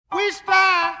wished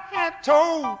I had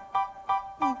told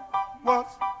who was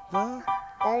the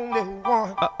only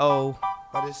one. Uh-oh.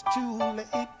 But it's too late.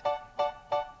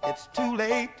 It's too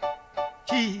late.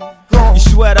 She's You gone.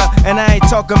 sweater, and I ain't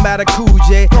talking about a Cool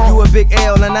J. You a big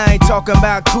L, and I ain't talking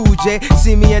about Cool J.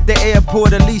 See me at the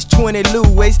airport, at least 20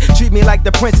 Louis. Treat me like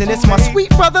the prince, and it's my sweet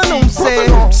brother, no say.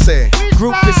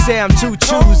 Groupies say I'm too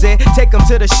choosy. Take them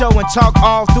to the show and talk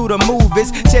all through the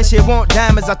movies. Said she want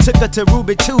diamonds, I took her to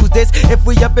Ruby Tuesdays. If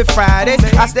we up at Fridays,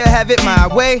 I still have it my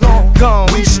way.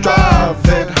 Gone. We strive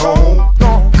at home.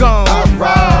 Gone. I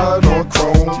ride on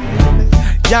chrome.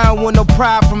 Y'all don't want no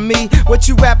pride from me. What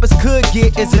you rappers could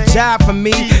get is a job for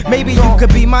me. Maybe you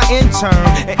could be my intern.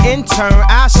 An intern,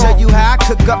 I'll show you how I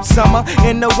cook up summer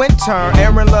in the winter.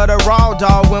 Aaron love the raw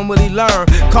dog, when will he learn?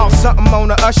 Caught something on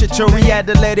the usher tree, he had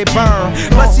to let it burn.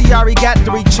 Plus he already got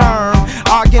 3 churn.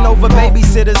 Arguing over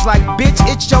babysitters like, bitch,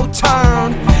 it's your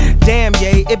turn. Damn,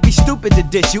 yeah, it'd be stupid to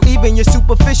diss you. Even your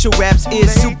superficial raps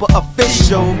is super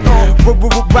official.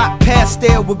 Rock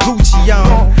pastel with Gucci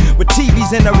on. With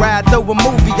TVs in the ride, throw a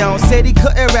movie on. Said he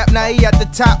couldn't rap, now he at the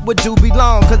top with Doobie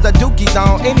Long. Cause I dookie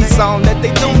on any song that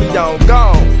they do me on.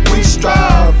 Gone. We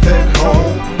strive at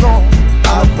home.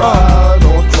 I ride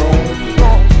on chrome.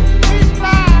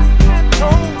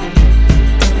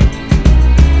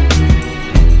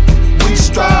 We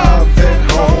strive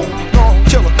at home.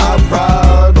 I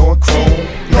ride on chrome.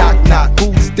 Knock, knock,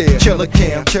 who's there? Killer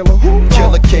Cam, killer who?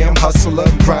 Killer Cam, hustler,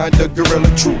 grinder, gorilla,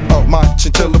 true. My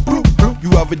chinchilla blue.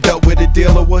 You ever dealt with a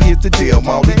dealer? Well, here's the deal,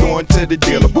 ma. We going to the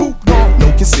dealer. Boop.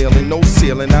 No concealing, no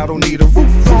ceiling. I don't need a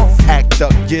roof. Act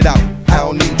up, get out. I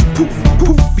don't need you. Poof,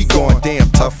 poof. Be going damn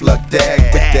tough luck,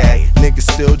 dag. But that niggas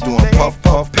still doing puff,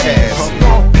 puff, pass.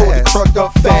 Pull the truck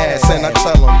up fast, and I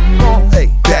tell them,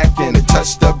 hey, back in the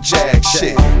touched up jag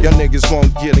shit. Your niggas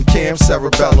won't get in Cam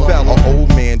cerebellum. An old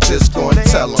man just gonna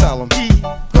tell them.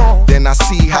 Then I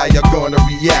see how you're gonna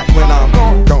react when I'm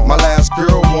gone. My last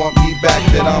girl want me back,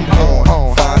 that I'm on.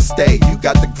 Fine, stay, you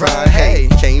got the grind, hey.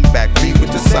 Came back, read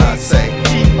what the sign say.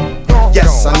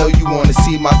 Yes, I know you wanna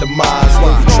see my demise.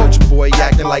 Little church boy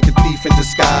acting like a thief in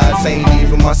disguise. Ain't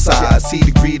even my size, see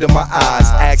the greed in my eyes.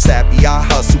 Axe happy, I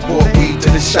hustle, bought weed to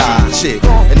the shy chick.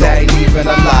 And that ain't even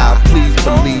a lie, please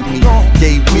believe me.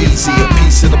 Gave Weezy a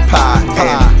piece of the pie.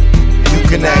 And you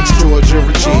can ask Georgia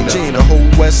Regina. The whole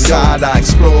west side I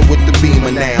explore with the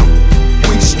Beamer now.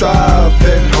 We strive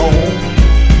at home.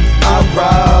 I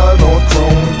ride on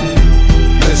chrome.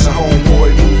 Listen, homeboy,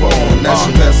 move on. That's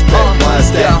your best bet. Why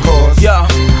is that? Cause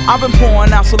I've been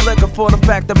pouring out some liquor for the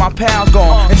fact that my pal's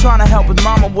gone, and trying to help his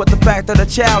mama with the fact that the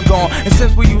child's gone. And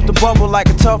since we used to bubble like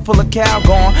a tub full of cow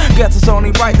gone, guess it's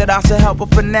only right that I should help her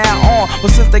from now on.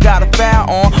 But since they got a foul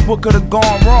on, what could've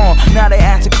gone wrong? Now they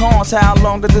asking cons, how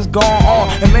long has this gone on?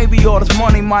 And maybe all this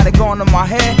money might have gone to my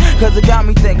head, cause it got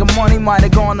me thinking money might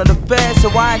have gone to the Fed. So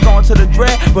I ain't going to the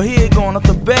dread, but he ain't going up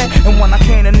to bed. And when I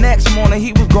came the next morning,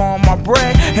 he was gone my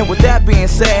bread. And with that being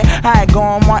said, I had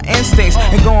gone my instincts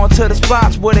and going to the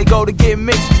spots where they go to get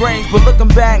mixed drinks. But looking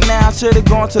back now, I should've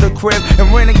gone to the crib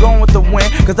and really gone with the win,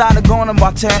 cause I'd have gone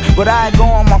about 10, but I ain't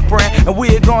gone my friend. And we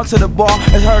had gone to the bar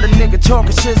and heard a nigga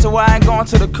talking shit, so I ain't gone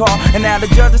to the car. And now the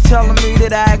judge is telling me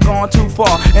that I ain't gone too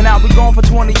far, and I'll be gone for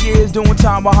 20 years doing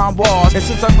time behind bars. And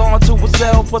since I'm going to a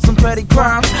cell for some petty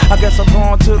crimes, I guess I'm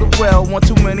going to the well one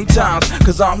too many times,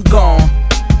 cause I'm gone.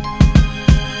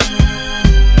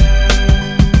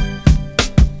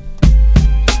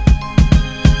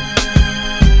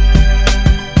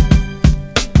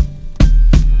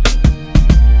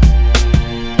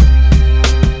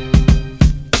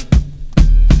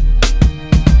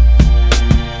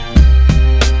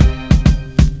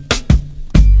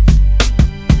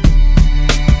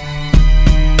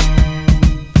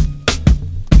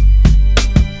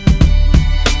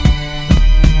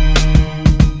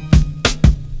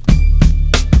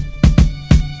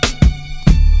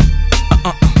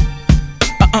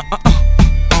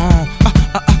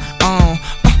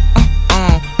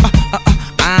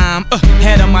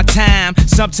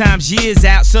 Sometimes years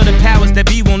out, so the powers that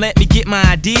be won't let me get my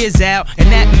ideas out,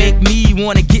 and that make me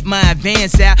wanna get my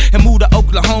advance out and move to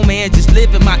Oklahoma and just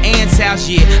live at my aunt's house.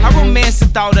 Yeah, I romance the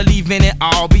thought of leaving it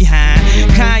all behind.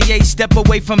 Kanye step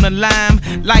away from the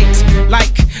limelight,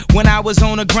 like when I was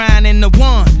on the grind in the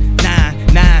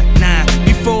 1999.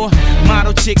 Before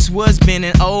model chicks was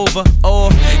bending over, or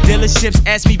dealerships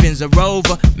asked me Benz a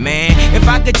Rover. Man, if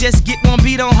I could just get one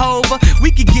beat on Hover,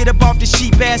 we could get up off the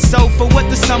cheap ass sofa. What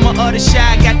the summer of the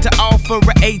shy got to offer? for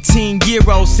a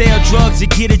 18-year-old. Sell drugs to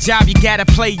get a job, you gotta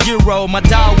play Euro. My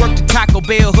dog worked at Taco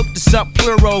Bell, hooked us up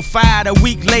plural. Fired a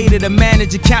week later, the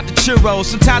manager count the churros.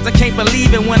 Sometimes I can't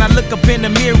believe it when I look up in the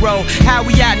mirror. How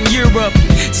we out in Europe,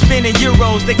 spending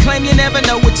euros. They claim you never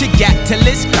know what you got till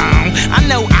it's gone. I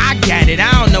know I got it,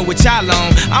 I don't know what y'all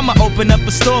on. I'ma open up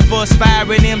a store for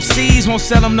aspiring MCs. Won't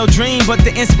sell them no dream, but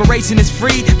the inspiration is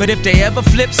free. But if they ever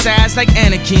flip sides like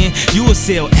Anakin, you will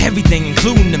sell everything,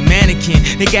 including the mannequin.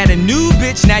 They got a new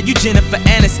bitch, now you Jennifer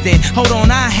Aniston. Hold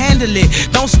on, I'll handle it.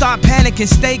 Don't start panicking,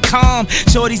 stay calm.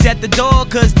 Shorty's at the door,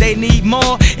 cause they need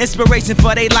more inspiration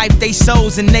for their life, they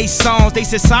souls, and they songs. They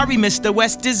said, sorry, Mr.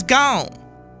 West is gone.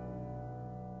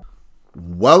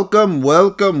 Welcome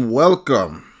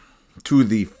to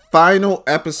the final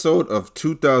episode of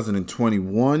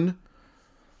 2021.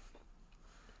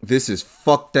 This is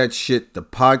Fuck That Shit, the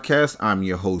podcast. I'm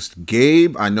your host,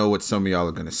 Gabe. I know what some of y'all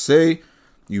are going to say.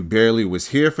 You barely was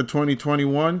here for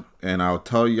 2021, and I'll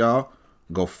tell y'all,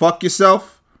 go fuck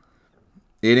yourself.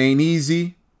 It ain't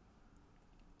easy.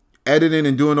 Editing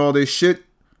and doing all this shit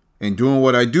and doing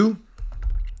what I do.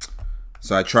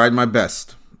 So I tried my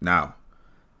best. Now,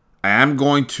 I am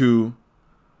going to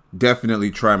definitely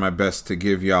try my best to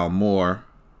give y'all more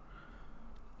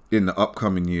in the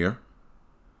upcoming year.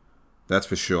 That's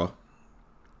for sure.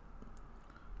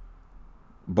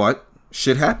 But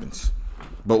shit happens.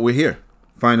 But we're here.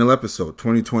 Final episode,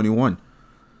 2021.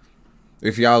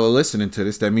 If y'all are listening to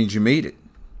this, that means you made it.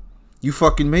 You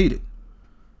fucking made it.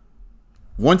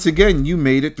 Once again, you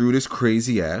made it through this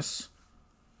crazy ass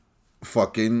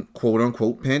fucking quote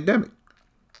unquote pandemic.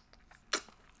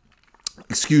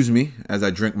 Excuse me as I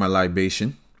drink my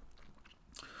libation.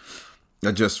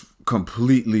 I just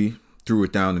completely threw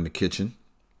it down in the kitchen.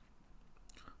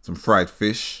 Some fried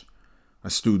fish. I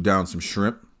stewed down some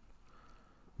shrimp.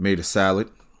 Made a salad.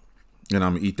 And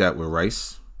I'm going to eat that with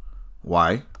rice.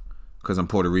 Why? Because I'm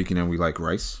Puerto Rican and we like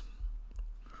rice.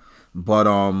 But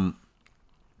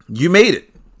you made it.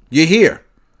 You're here.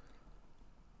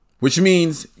 Which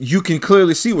means you can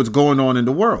clearly see what's going on in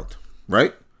the world,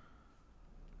 right?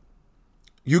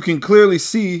 You can clearly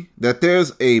see that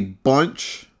there's a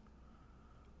bunch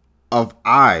of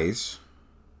eyes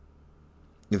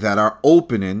that are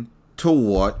opening to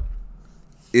what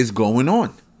is going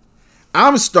on.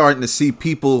 I'm starting to see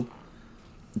people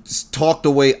talk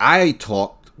the way I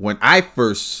talked when I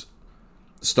first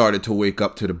started to wake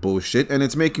up to the bullshit, and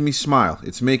it's making me smile.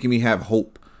 It's making me have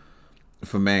hope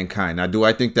for mankind. Now, do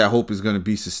I think that hope is going to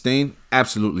be sustained?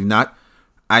 Absolutely not.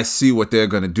 I see what they're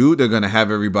going to do. They're going to have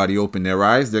everybody open their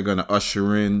eyes. They're going to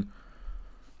usher in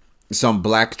some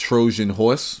black Trojan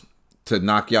horse to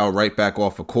knock y'all right back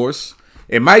off a course.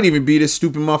 It might even be this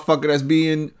stupid motherfucker that's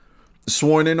being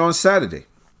sworn in on Saturday,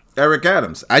 Eric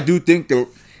Adams. I do think that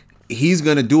he's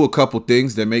going to do a couple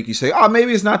things that make you say, oh,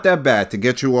 maybe it's not that bad, to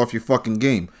get you off your fucking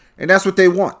game. And that's what they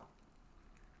want.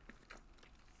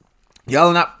 Y'all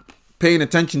are not paying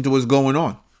attention to what's going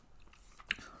on.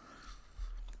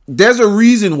 There's a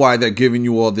reason why they're giving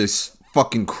you all this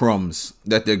fucking crumbs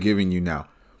that they're giving you now.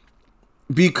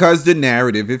 Because the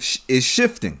narrative is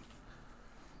shifting.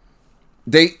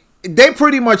 They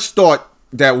pretty much thought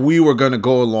that we were going to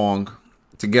go along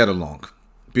to get along.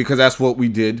 Because that's what we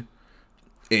did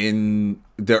in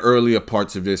the earlier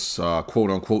parts of this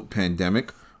quote-unquote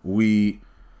pandemic. We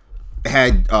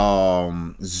had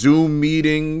Zoom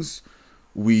meetings.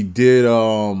 We did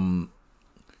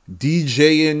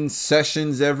DJing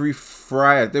sessions every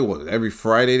Friday. Every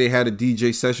Friday they had a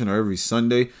DJ session, or every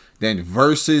Sunday. Then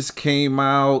Versus came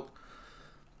out.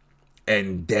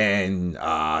 And then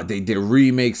they did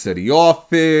remakes of The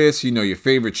Office. You know, your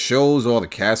favorite shows. All the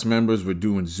cast members were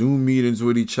doing Zoom meetings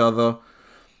with each other.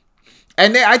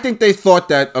 And I think they thought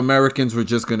that Americans were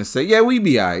just going to say, yeah, we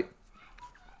be all right.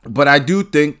 But I do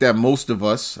think that most of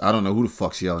us, I don't know who the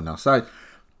fuck's yelling outside.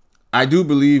 I do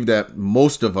believe that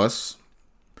most of us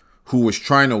who was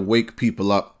trying to wake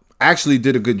people up actually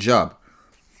did a good job.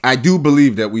 I do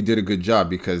believe that we did a good job,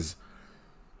 because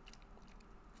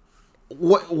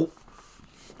what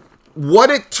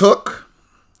it took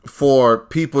for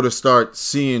people to start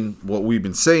seeing what we've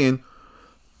been saying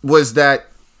was that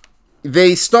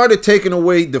they started taking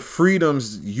away the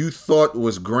freedoms you thought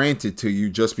was granted to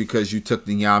you just because you took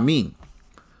the Yamin.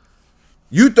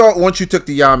 You thought once you took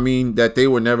the Yamin that they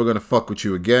were never going to fuck with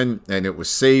you again, and it was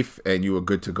safe and you were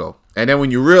good to go. And then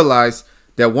when you realized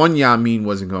that one Yamin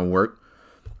wasn't going to work,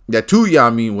 that two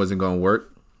Yamin wasn't going to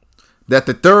work, that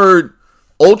the third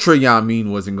Ultra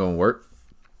Yamin wasn't going to work,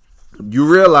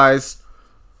 you realize,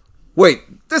 wait,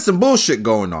 there's some bullshit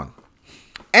going on.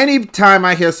 Anytime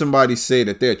I hear somebody say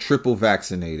that they're triple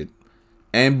vaccinated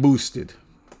and boosted,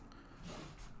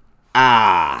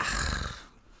 I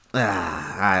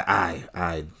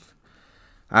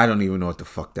don't even know what the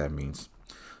fuck that means.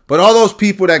 But all those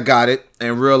people that got it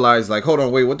and realized, like, hold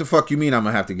on, wait, what the fuck you mean I'm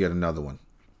gonna have to get another one?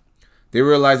 They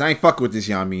realized I ain't fucking with this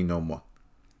Yamin no more.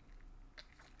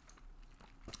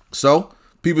 So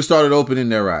people started opening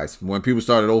their eyes. When people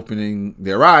started opening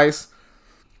their eyes,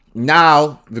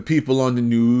 now the people on the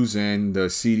news and the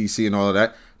CDC and all of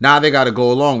that, now they got to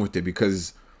go along with it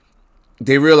because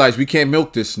they realize we can't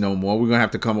milk this no more. We're going to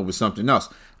have to come up with something else.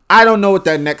 I don't know what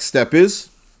that next step is.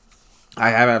 I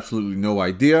have absolutely no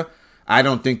idea. I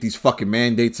don't think these fucking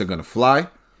mandates are going to fly.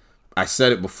 I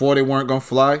said it before they weren't going to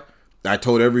fly. I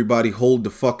told everybody, hold the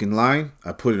fucking line.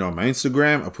 I put it on my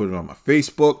Instagram. I put it on my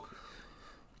Facebook.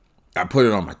 I put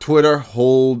it on my Twitter.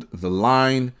 Hold the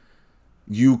line.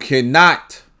 You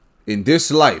cannot, in this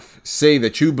life, say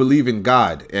that you believe in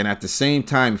God and at the same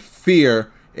time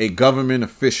fear a government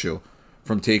official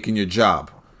from taking your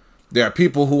job. There are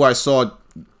people who I saw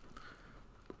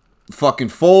fucking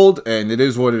fold, and it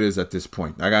is what it is at this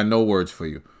point. I got no words for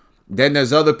you. Then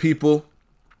there's other people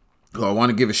who I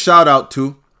want to give a shout out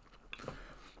to.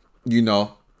 You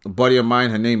know, a buddy of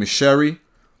mine, her name is Sherry,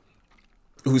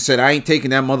 who said, I ain't taking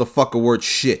that motherfucker word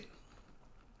shit.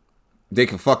 They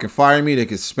can fucking fire me. They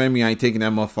can suspend me. I ain't taking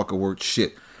that motherfucker word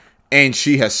shit. And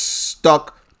she has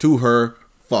stuck to her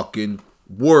fucking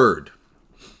word.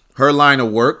 Her line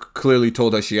of work clearly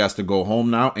told her she has to go home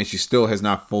now, and she still has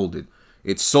not folded.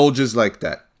 It's soldiers like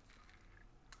that.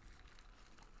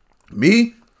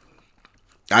 Me,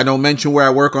 I don't mention where I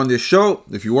work on this show.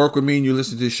 If you work with me and you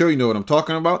listen to this show, you know what I'm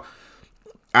talking about.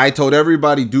 I told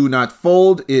everybody, do not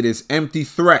fold. It is empty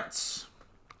threats.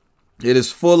 It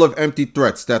is full of empty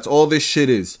threats. That's all this shit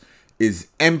is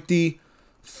empty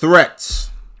threats.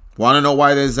 Want to know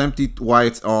why it's empty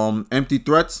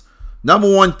threats?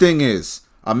 Number one thing is,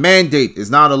 a mandate is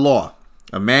not a law.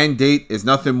 A mandate is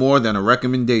nothing more than a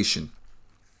recommendation.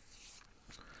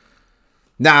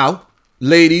 Now,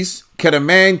 ladies, can a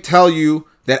man tell you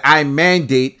that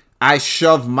I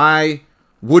shove my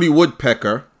Woody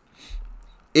Woodpecker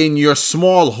in your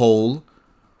small hole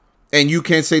and you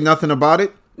can't say nothing about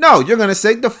it? No, you're going to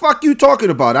say, the fuck you talking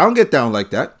about? I don't get down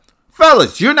like that.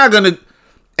 Fellas, you're not going to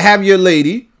have your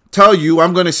lady tell you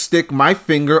I'm going to stick my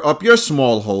finger up your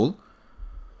small hole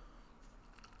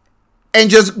and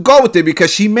just go with it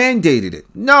because she mandated it.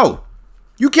 No,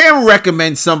 you can't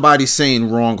recommend somebody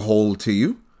saying wrong hole to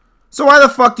you. So why the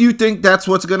fuck do you think that's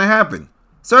what's going to happen?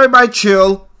 So everybody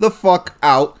chill the fuck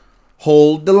out.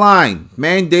 Hold the line.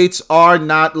 Mandates are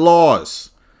not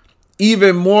laws.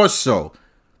 Even more so,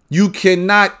 you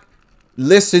cannot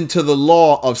listen to the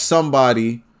law of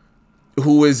somebody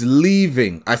who is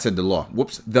leaving. I said the law.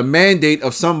 Whoops. The mandate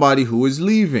of somebody who is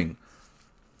leaving.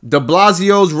 De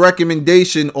Blasio's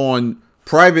recommendation on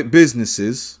private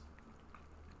businesses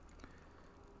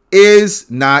is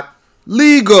not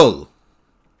legal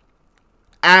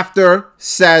after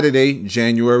Saturday,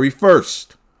 January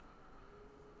 1st.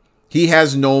 He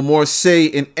has no more say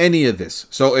in any of this.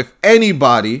 So if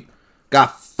anybody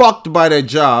got fucked by their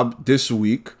job this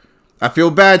week, I feel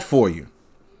bad for you.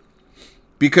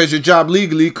 Because your job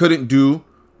legally couldn't do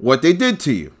what they did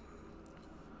to you.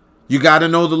 You got to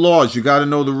know the laws. You got to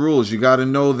know the rules. You got to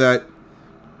know that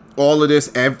all of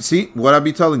this. See what I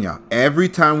be telling y'all. Every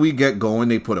time we get going,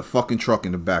 they put a fucking truck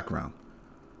in the background.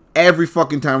 Every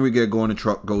fucking time we get going, the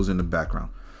truck goes in the background.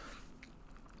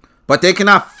 But they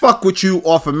cannot fuck with you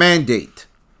off a mandate.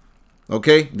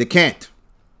 Okay? They can't.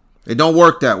 It don't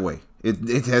work that way.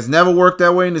 It has never worked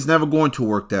that way, and it's never going to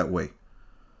work that way.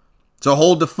 So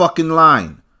hold the fucking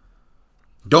line.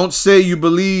 Don't say you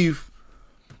believe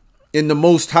in the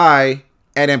Most High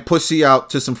and then pussy out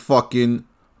to some fucking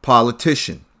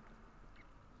politician.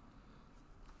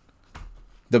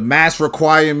 The mask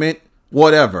requirement,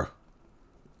 whatever.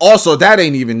 Also, that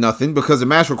ain't even nothing because the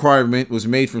mask requirement was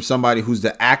made from somebody who's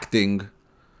the acting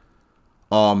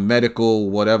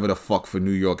medical whatever the fuck for New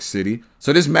York City.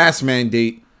 So this mask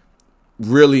mandate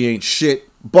really ain't shit,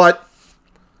 but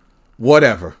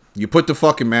whatever. You put the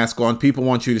fucking mask on. People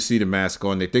want you to see the mask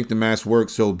on. They think the mask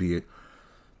works, so be it.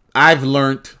 I've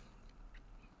learned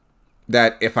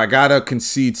that if I gotta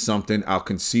concede something, I'll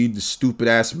concede the stupid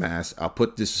ass mask. I'll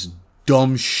put this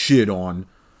dumb shit on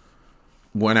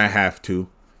when I have to.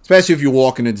 Especially if you're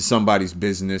walking into somebody's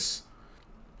business.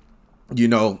 You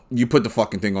know, you put the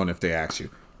fucking thing on if they ask you.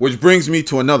 Which brings me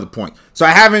to another point. So I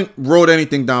haven't wrote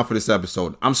anything down for this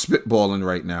episode. I'm spitballing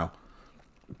right now.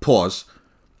 Pause.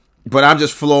 But I'm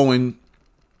just flowing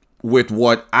with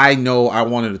what I know I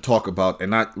wanted to talk about and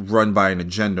not run by an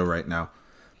agenda right now.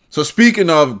 So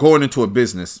speaking of going into a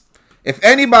business, if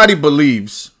anybody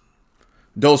believes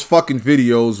those fucking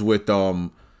videos with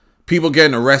people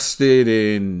getting arrested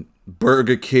in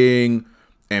Burger King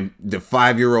and the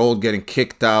 5-year-old getting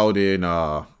kicked out in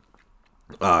the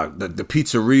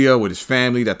pizzeria with his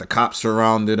family that the cops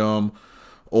surrounded him,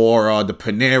 or the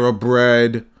Panera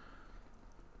Bread.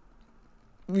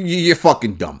 You're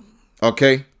fucking dumb,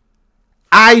 okay?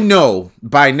 I know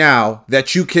by now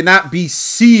that you cannot be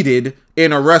seated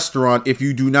in a restaurant if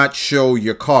you do not show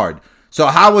your card. So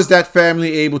how was that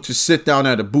family able to sit down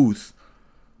at a booth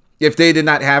if they did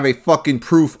not have a fucking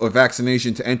proof of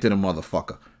vaccination to enter the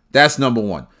motherfucker? That's number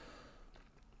one.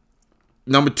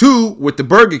 Number two, with the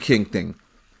Burger King thing.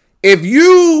 If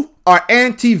you are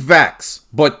anti-vax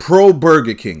but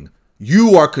pro-Burger King,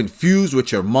 you are confused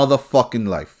with your motherfucking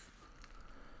life.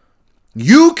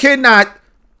 You cannot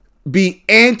be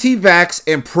anti-vax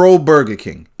and pro-Burger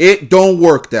King. It don't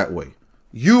work that way.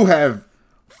 You have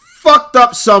fucked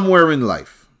up somewhere in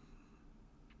life.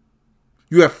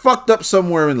 You have fucked up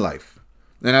somewhere in life.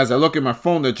 And as I look at my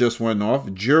phone that just went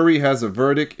off, jury has a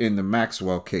verdict in the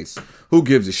Maxwell case. Who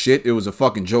gives a shit? It was a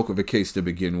fucking joke of a case to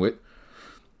begin with.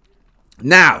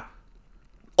 Now,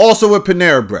 also with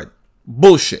Panera Bread.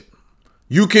 Bullshit.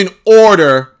 You can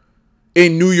order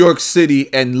in New York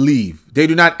City and leave. They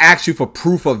do not ask you for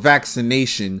proof of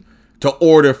vaccination to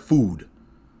order food.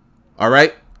 All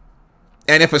right?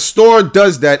 And if a store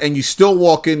does that and you still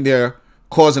walk in there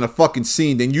causing a fucking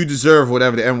scene, then you deserve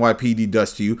whatever the NYPD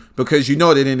does to you, because you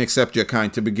know they didn't accept your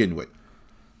kind to begin with.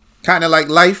 Kind of like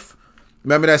Life.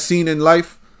 Remember that scene in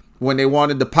Life when they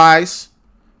wanted the pies?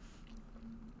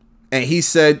 And he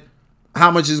said,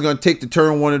 how much is it going to take to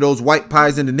turn one of those white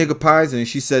pies into nigger pies? And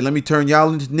she said, let me turn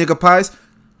y'all into nigger pies.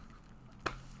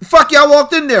 The fuck y'all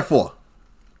walked in there for?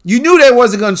 You knew they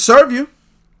wasn't going to serve you.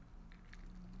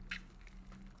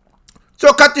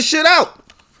 So cut the shit out.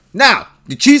 Now,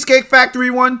 the Cheesecake Factory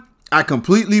one, I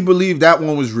completely believe that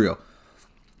one was real.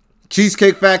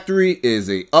 Cheesecake Factory is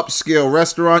a upscale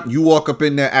restaurant. You walk up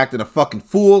in there acting a fucking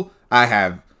fool, I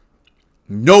have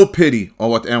no pity on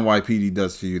what the NYPD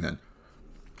does to you then.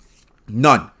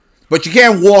 None. But you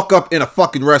can't walk up in a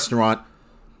fucking restaurant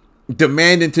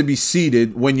demanding to be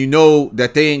seated when you know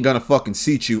that they ain't gonna fucking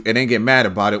seat you and then get mad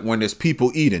about it when there's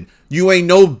people eating. You ain't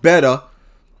no better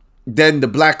than the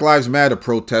Black Lives Matter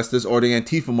protesters or the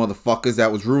Antifa motherfuckers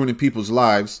that was ruining people's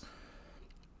lives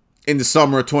in the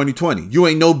summer of 2020. You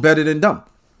ain't no better than them.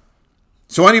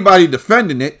 So anybody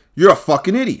defending it, you're a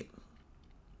fucking idiot.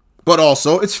 But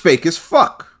also, it's fake as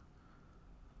fuck.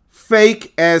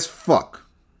 Fake as fuck.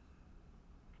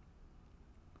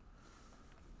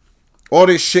 All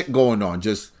this shit going on.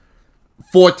 Just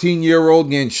 14-year-old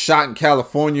getting shot in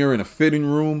California in a fitting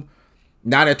room.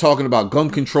 Now they're talking about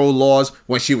gun control laws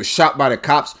when she was shot by the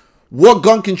cops. What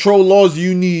gun control laws do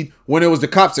you need when it was the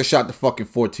cops that shot the fucking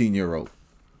 14-year-old?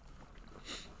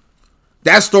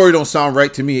 That story don't sound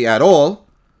right to me at all.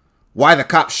 Why the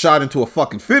cops shot into a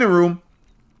fucking fitting room?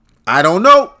 I don't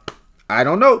know.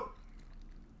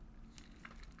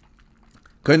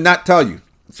 Could not tell you.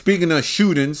 Speaking of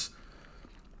shootings,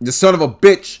 the son of a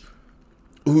bitch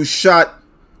who shot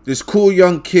this cool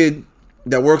young kid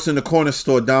that works in the corner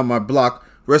store down my block.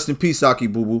 Rest in peace, Aki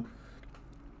Boo Boo.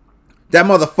 That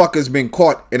motherfucker's been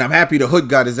caught, and I'm happy the hood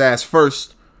got his ass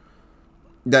first.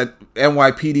 That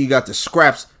NYPD got the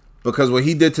scraps, because what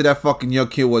he did to that fucking young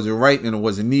kid wasn't right and it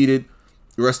wasn't needed.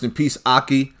 Rest in peace,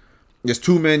 Aki. There's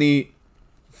too many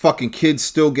fucking kids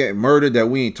still getting murdered that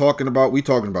we ain't talking about. We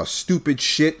talking about stupid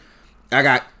shit. I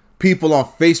got people on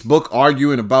Facebook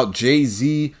arguing about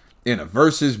Jay-Z in a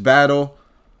versus battle.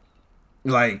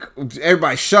 Like,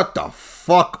 everybody shut the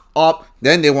fuck up.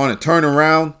 Then they want to turn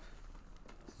around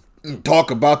and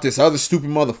talk about this other stupid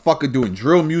motherfucker doing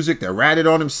drill music that ratted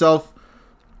on himself,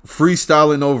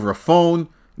 freestyling over a phone,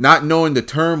 not knowing the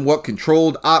term what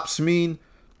controlled ops mean.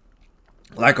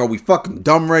 Like, are we fucking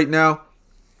dumb right now?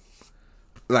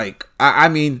 Like, I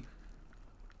mean,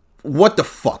 what the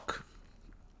fuck?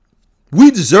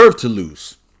 We deserve to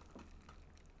lose.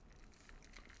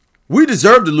 We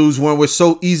deserve to lose when we're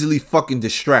so easily fucking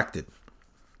distracted.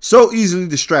 So easily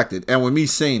distracted. And with me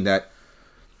saying that,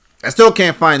 I still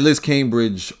can't find Liz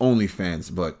Cambridge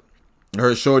OnlyFans, but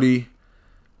her shorty,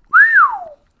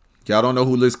 y'all don't know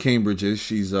who Liz Cambridge is.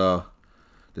 She's the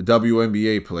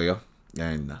WNBA player.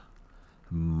 And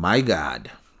my God.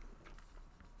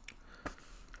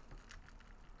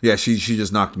 Yeah, she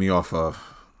just knocked me off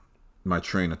my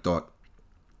train of thought.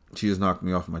 She just knocked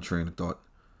me off my train of thought.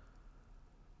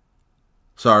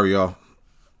 Sorry, y'all.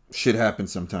 Shit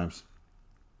happens sometimes.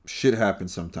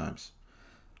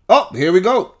 Oh, here we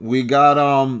go. We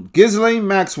got Ghislaine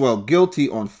Maxwell guilty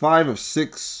on 5 of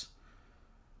 6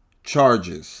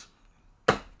 charges.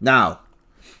 Now,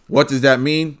 What does that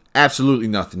mean? Absolutely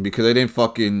nothing, because they didn't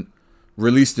fucking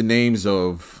release the names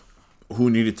of who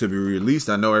needed to be released.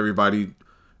 I know everybody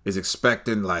is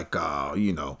expecting like,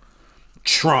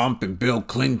 Trump and Bill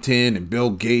Clinton and Bill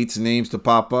Gates names to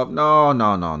pop up. No.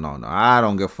 I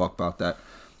don't give a fuck about that.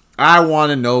 I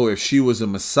want to know if she was a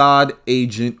Mossad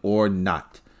agent or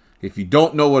not. If you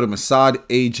don't know what a Mossad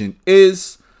agent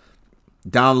is,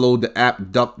 download the app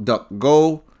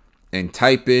DuckDuckGo and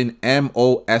type in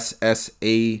Mossad.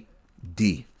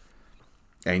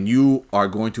 And you are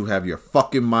going to have your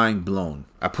fucking mind blown.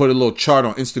 I put a little chart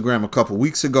on Instagram a couple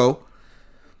weeks ago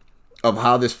of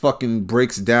how this fucking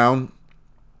breaks down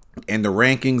and the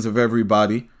rankings of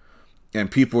everybody. And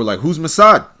people were like, who's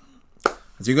Mossad? So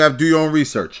you're going to have to do your own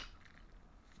research.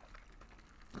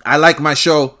 I like my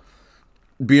show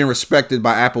being respected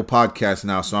by Apple Podcasts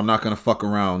now, so I'm not going to fuck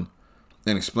around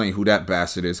and explain who that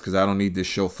bastard is, because I don't need this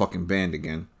show fucking banned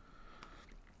again.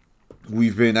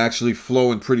 We've been actually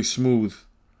flowing pretty smooth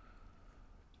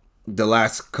the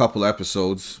last couple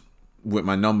episodes with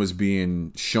my numbers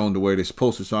being shown the way they're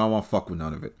supposed to, so I don't want to fuck with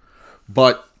none of it.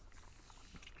 But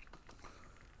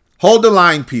hold the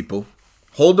line, people.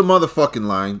 Hold the motherfucking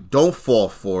line. Don't fall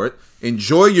for it.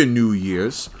 Enjoy your New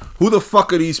Year's. Who the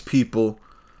fuck are these people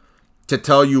to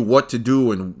tell you what to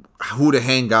do and who to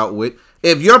hang out with?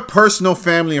 If your personal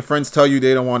family and friends tell you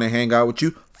they don't want to hang out with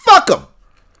you, fuck them.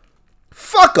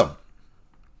 Fuck them.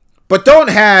 But don't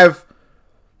have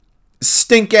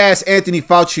stink-ass Anthony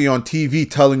Fauci on TV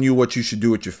telling you what you should do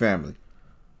with your family.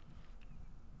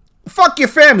 Fuck your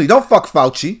family. Don't fuck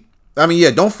Fauci.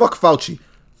 Don't fuck Fauci.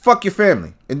 Fuck your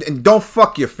family. And don't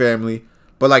fuck your family,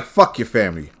 but like fuck your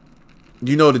family.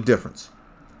 You know the difference.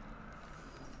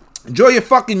 Enjoy your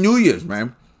fucking New Year's,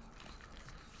 man.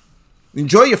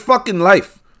 Enjoy your fucking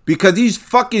life. Because these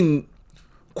fucking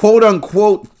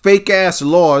quote-unquote fake-ass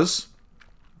laws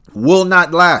will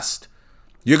not last.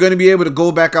 You're going to be able to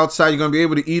go back outside. You're going to be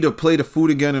able to eat a plate of food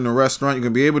again in a restaurant. You're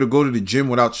going to be able to go to the gym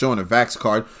without showing a Vax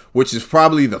card, which is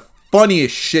probably the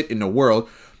funniest shit in the world.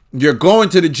 You're going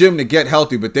to the gym to get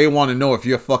healthy, but they want to know if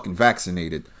you're fucking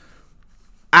vaccinated.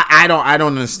 I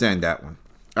don't understand that one.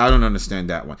 I don't understand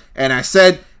that one. And I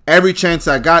said every chance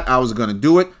I got, I was going to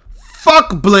do it.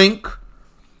 Fuck Blink,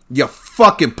 you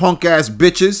fucking punk ass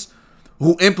bitches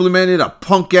who implemented a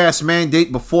punk ass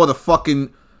mandate before the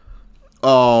fucking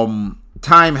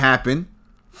time happened.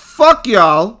 Fuck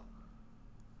y'all.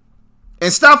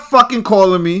 And stop fucking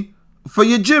calling me for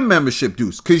your gym membership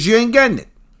dues, because you ain't getting it.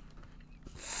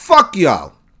 Fuck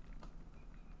y'all.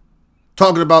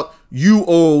 Talking about you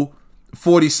owe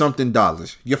 $40-something.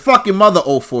 Your fucking mother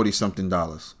owe $40-something.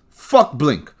 Fuck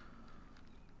Blink.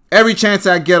 Every chance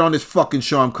I get on this fucking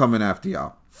show, I'm coming after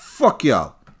y'all. Fuck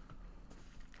y'all.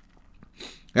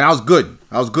 And I was good.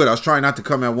 I was trying not to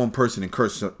come at one person and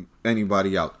curse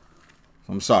anybody out.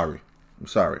 I'm sorry.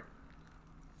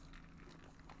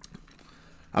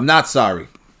 I'm not sorry.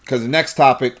 Because the next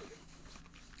topic,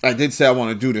 I did say I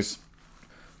want to do this.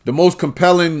 The most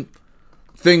compelling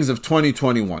things of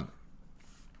 2021.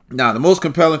 Now, the most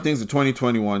compelling things of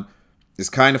 2021 is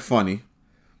kind of funny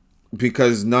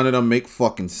because none of them make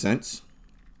fucking sense.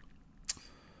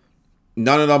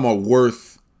 None of them are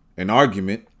worth an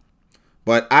argument.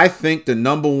 But I think the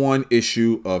number one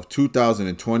issue of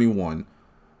 2021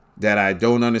 that I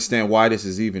don't understand why this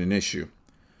is even an issue.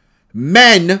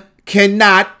 Men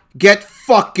cannot get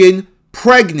fucking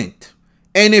pregnant.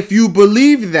 And if you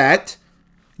believe that,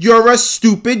 you're a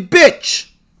stupid bitch.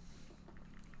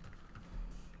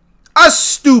 A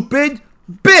stupid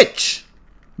bitch.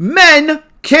 Men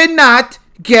cannot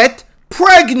get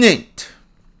pregnant.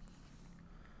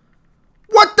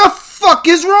 What the fuck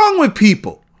is wrong with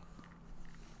people?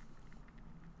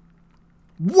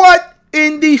 What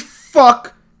in the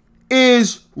fuck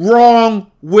is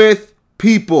wrong with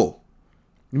people?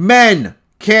 Men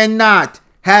cannot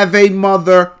have a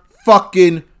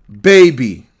motherfucking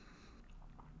baby.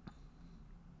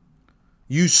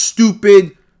 You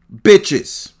stupid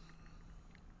bitches.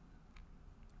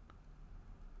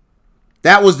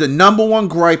 That was the number one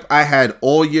gripe I had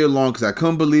all year long because I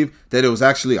couldn't believe that it was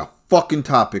actually a fucking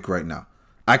topic right now.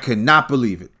 I could not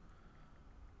believe it.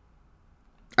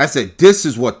 I said, this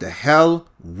is what the hell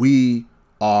we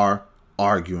are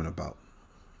arguing about.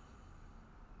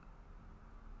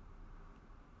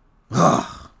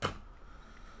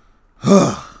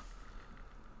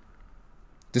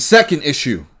 The second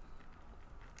issue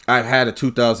I've had of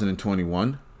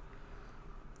 2021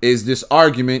 is this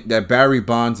argument that Barry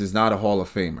Bonds is not a Hall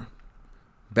of Famer.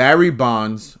 Barry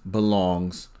Bonds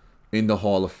belongs in the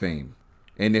Hall of Fame.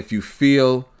 And if you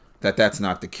feel that that's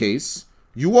not the case,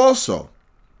 you also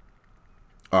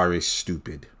are a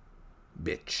stupid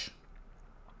bitch.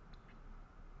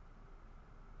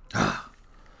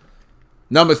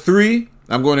 Number 3,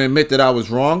 I'm going to admit that I was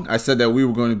wrong. I said that we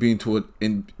were going to be in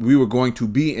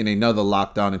another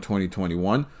lockdown in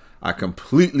 2021. I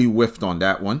completely whiffed on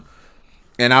that one.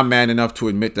 And I'm man enough to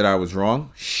admit that I was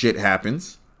wrong. Shit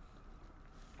happens.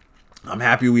 I'm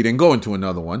happy we didn't go into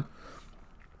another one.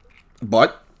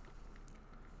 But,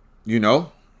 you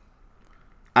know,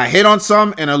 I hit on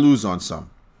some and I lose on some.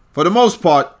 For the most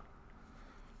part,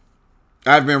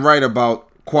 I've been right about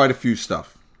quite a few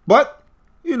stuff. But,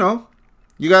 you know,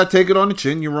 you got to take it on the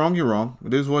chin. You're wrong, you're wrong.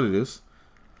 It is what it is.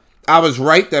 I was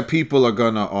right that people are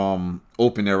going to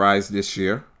open their eyes this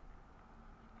year.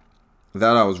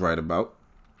 That I was right about.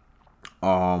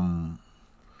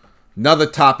 Another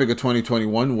topic of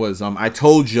 2021 was I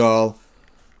told y'all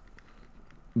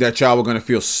that y'all were going to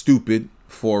feel stupid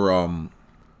for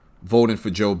voting for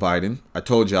Joe Biden. I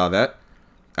told y'all that.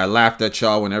 I laughed at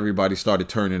y'all when everybody started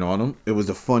turning on him. It was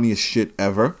the funniest shit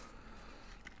ever.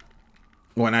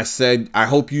 When I said, I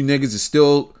hope you niggas are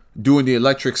still doing the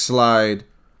electric slide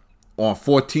on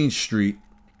 14th Street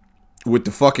with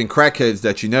the fucking crackheads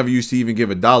that you never used to even give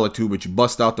 $1 to, but you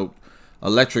bust out the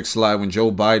electric slide when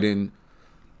Joe Biden,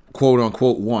 quote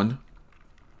unquote, won.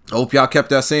 I hope y'all kept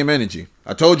that same energy.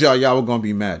 I told y'all were gonna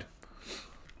be mad.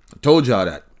 I told y'all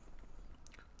that.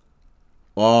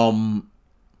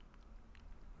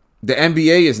 The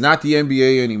NBA is not the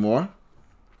NBA anymore.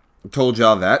 I told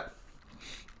y'all that.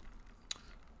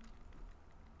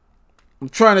 I'm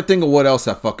trying to think of what else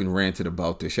I fucking ranted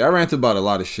about this year. I ranted about a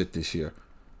lot of shit this year.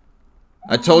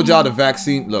 I told y'all the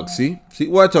vaccine. Look, see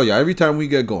what I told y'all every time we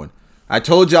get going. I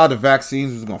told y'all the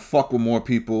vaccines was gonna fuck with more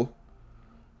people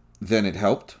than it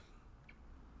helped.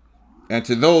 And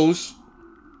to those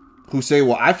who say,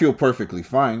 well, I feel perfectly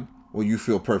fine. Well, you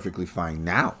feel perfectly fine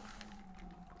now.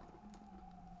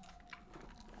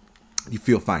 You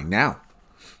feel fine now.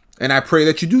 And I pray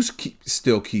that you do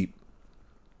still keep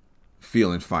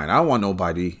feeling fine. I don't want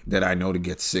nobody that I know to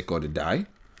get sick or to die.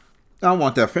 I don't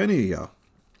want that for any of y'all.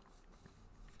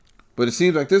 But it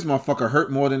seems like this motherfucker hurt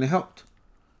more than it helped.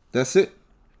 That's it.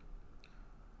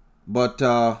 But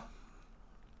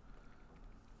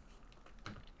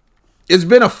it's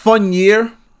been a fun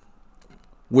year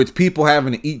with people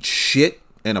having to eat shit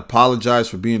and apologize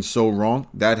for being so wrong.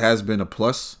 That has been a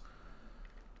plus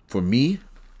for me.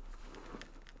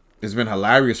 It's been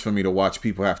hilarious for me to watch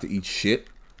people have to eat shit.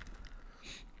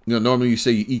 You know, normally you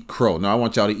say you eat crow. Now I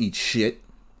want y'all to eat shit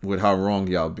with how wrong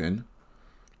y'all been.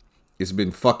 It's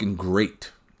been fucking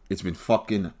great. It's been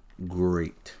fucking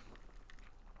great.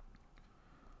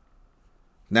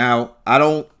 Now, I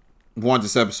don't want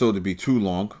this episode to be too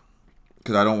long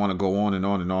because I don't want to go on and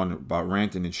on and on about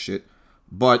ranting and shit.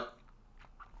 But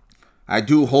I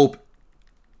do hope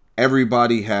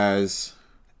everybody has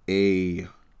a...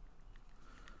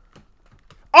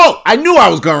 Oh, I knew I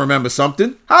was going to remember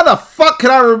something. How the fuck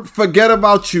could I forget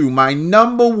about you, my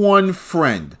number one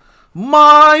friend?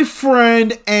 My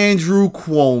friend Andrew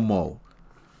Cuomo.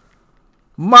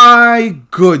 My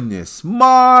goodness,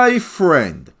 my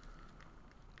friend.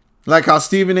 Like how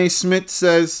Stephen A. Smith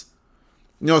says,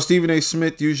 you know, Stephen A.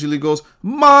 Smith usually goes,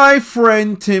 my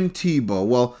friend Tim Tebow.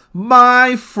 Well,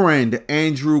 my friend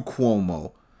Andrew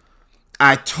Cuomo.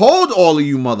 I told all of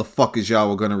you motherfuckers y'all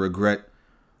were going to regret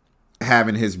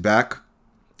having his back.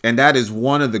 And that is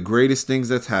one of the greatest things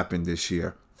that's happened this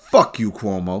year. Fuck you,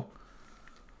 Cuomo.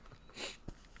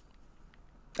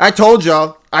 I told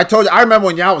y'all. I remember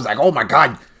when y'all was like, oh my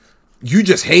God, you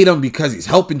just hate him because he's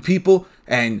helping people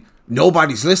and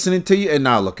nobody's listening to you. And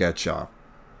now look at y'all.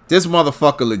 This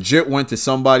motherfucker legit went to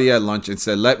somebody at lunch and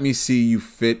said, let me see you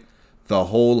fit the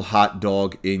whole hot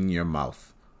dog in your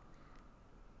mouth.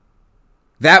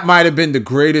 That might have been the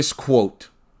greatest quote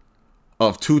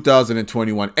of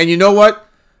 2021. And you know what?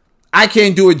 I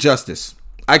can't do it justice.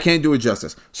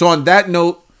 So on that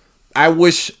note, I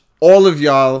wish all of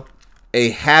y'all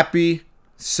a happy,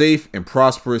 safe, and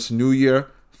prosperous new year.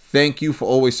 Thank you for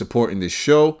always supporting this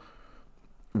show.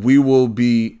 We will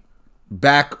be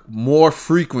back more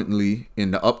frequently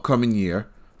in the upcoming year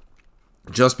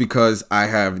just because I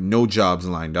have no jobs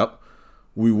lined up.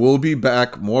 We will be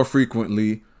back more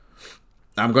frequently.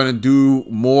 I'm going to do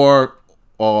more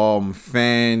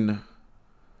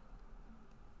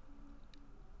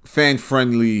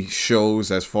fan-friendly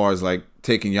shows as far as like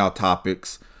taking y'all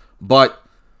topics. But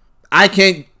I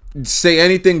can't say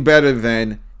anything better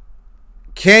than,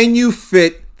 can you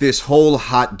fit this whole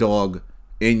hot dog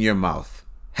in your mouth?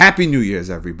 Happy New Year's,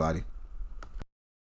 everybody.